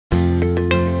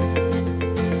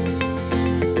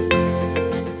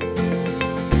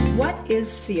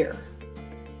SEER.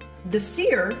 The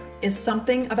SEER is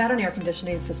something about an air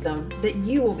conditioning system that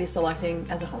you will be selecting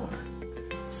as a homeowner.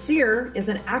 SEER is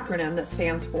an acronym that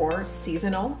stands for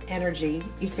Seasonal Energy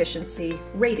Efficiency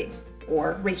Rating,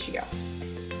 or ratio.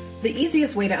 The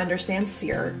easiest way to understand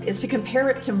SEER is to compare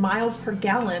it to miles per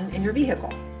gallon in your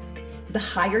vehicle. The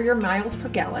higher your miles per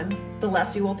gallon, the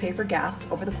less you will pay for gas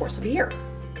over the course of a year.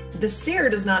 The SEER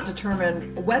does not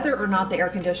determine whether or not the air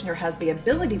conditioner has the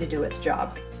ability to do its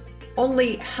job,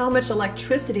 only how much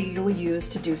electricity you will use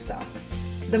to do so.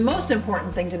 The most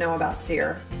important thing to know about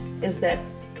SEER is that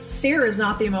SEER is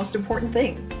not the most important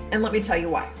thing, and let me tell you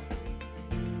why.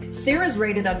 SEER is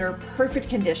rated under perfect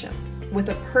conditions, with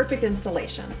a perfect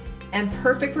installation, and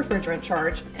perfect refrigerant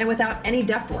charge, and without any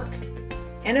ductwork.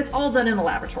 And it's all done in a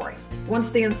laboratory.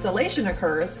 Once the installation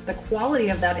occurs, the quality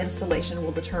of that installation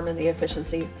will determine the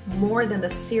efficiency more than the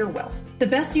SEER will. The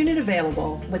best unit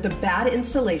available with a bad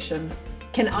installation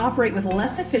can operate with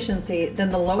less efficiency than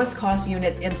the lowest cost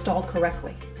unit installed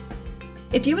correctly.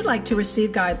 If you would like to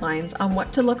receive guidelines on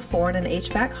what to look for in an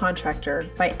HVAC contractor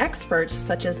by experts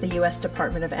such as the U.S.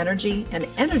 Department of Energy and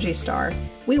Energy Star,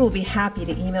 we will be happy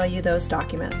to email you those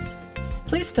documents.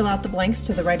 Please fill out the blanks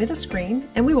to the right of the screen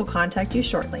and we will contact you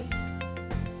shortly.